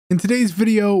In today's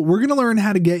video, we're going to learn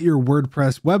how to get your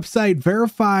WordPress website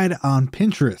verified on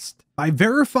Pinterest. By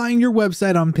verifying your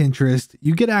website on Pinterest,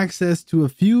 you get access to a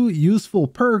few useful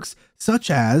perks, such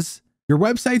as your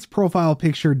website's profile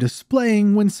picture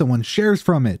displaying when someone shares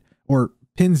from it or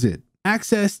pins it,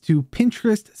 access to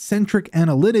Pinterest-centric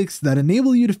analytics that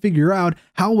enable you to figure out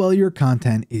how well your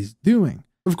content is doing.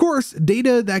 Of course,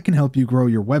 data that can help you grow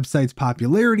your website's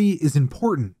popularity is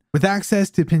important. With access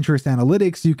to Pinterest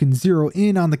analytics, you can zero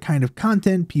in on the kind of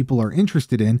content people are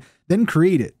interested in, then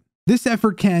create it. This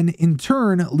effort can, in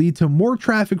turn, lead to more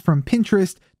traffic from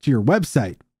Pinterest to your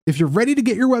website. If you're ready to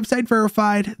get your website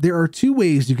verified, there are two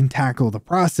ways you can tackle the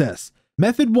process.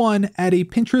 Method 1, add a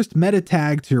Pinterest meta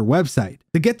tag to your website.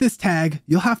 To get this tag,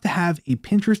 you'll have to have a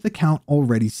Pinterest account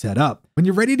already set up. When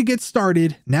you're ready to get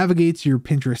started, navigate to your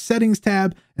Pinterest settings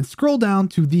tab and scroll down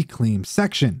to the claim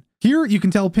section. Here, you can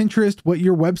tell Pinterest what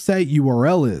your website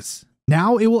URL is.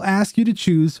 Now it will ask you to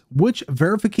choose which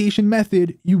verification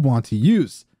method you want to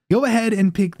use. Go ahead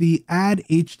and pick the Add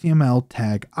HTML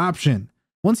tag option.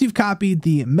 Once you've copied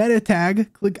the meta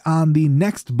tag, click on the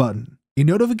Next button. A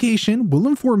notification will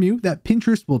inform you that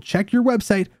Pinterest will check your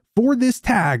website for this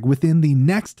tag within the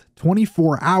next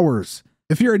 24 hours.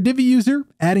 If you're a Divi user,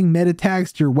 adding meta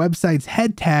tags to your website's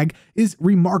head tag is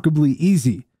remarkably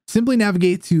easy. Simply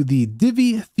navigate to the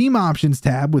Divi Theme Options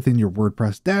tab within your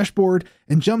WordPress dashboard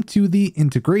and jump to the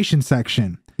Integration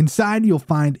section. Inside, you'll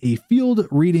find a field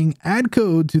reading Add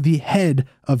Code to the head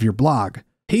of your blog.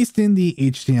 Paste in the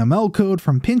HTML code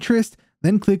from Pinterest,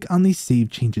 then click on the Save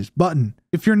Changes button.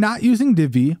 If you're not using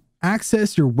Divi,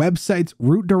 access your website's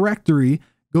root directory,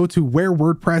 go to where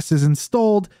WordPress is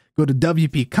installed, go to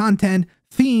WP Content,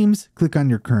 Themes, click on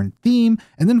your current theme,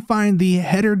 and then find the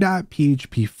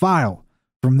header.php file.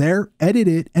 From there, edit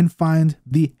it and find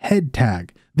the head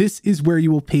tag. This is where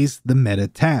you will paste the meta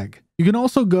tag. You can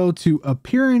also go to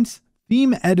Appearance,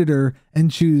 Theme Editor, and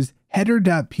choose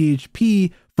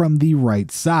header.php from the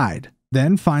right side.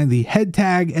 Then find the head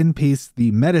tag and paste the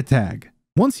meta tag.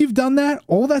 Once you've done that,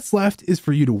 all that's left is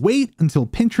for you to wait until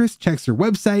Pinterest checks your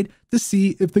website to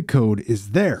see if the code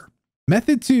is there.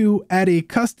 Method 2, add a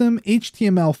custom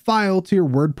HTML file to your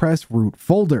WordPress root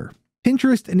folder.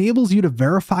 Pinterest enables you to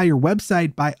verify your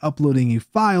website by uploading a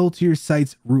file to your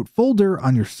site's root folder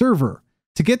on your server.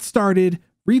 To get started,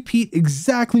 repeat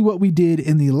exactly what we did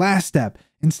in the last step.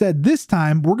 Instead, this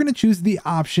time, we're going to choose the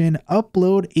option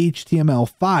Upload HTML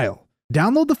File.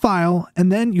 Download the file,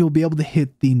 and then you'll be able to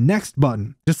hit the Next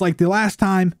button. Just like the last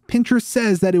time, Pinterest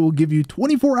says that it will give you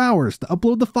 24 hours to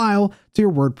upload the file to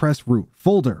your WordPress root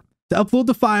folder. To upload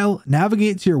the file,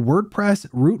 navigate to your WordPress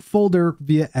root folder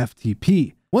via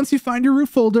FTP. Once you find your root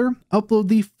folder, upload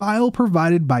the file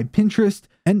provided by Pinterest,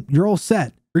 and you're all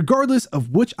set. Regardless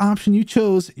of which option you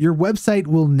chose, your website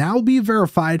will now be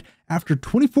verified after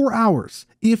 24 hours,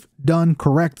 if done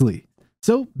correctly.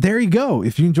 So there you go.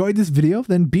 If you enjoyed this video,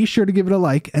 then be sure to give it a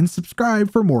like and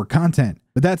subscribe for more content.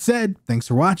 With that said, thanks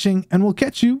for watching, and we'll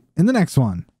catch you in the next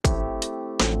one.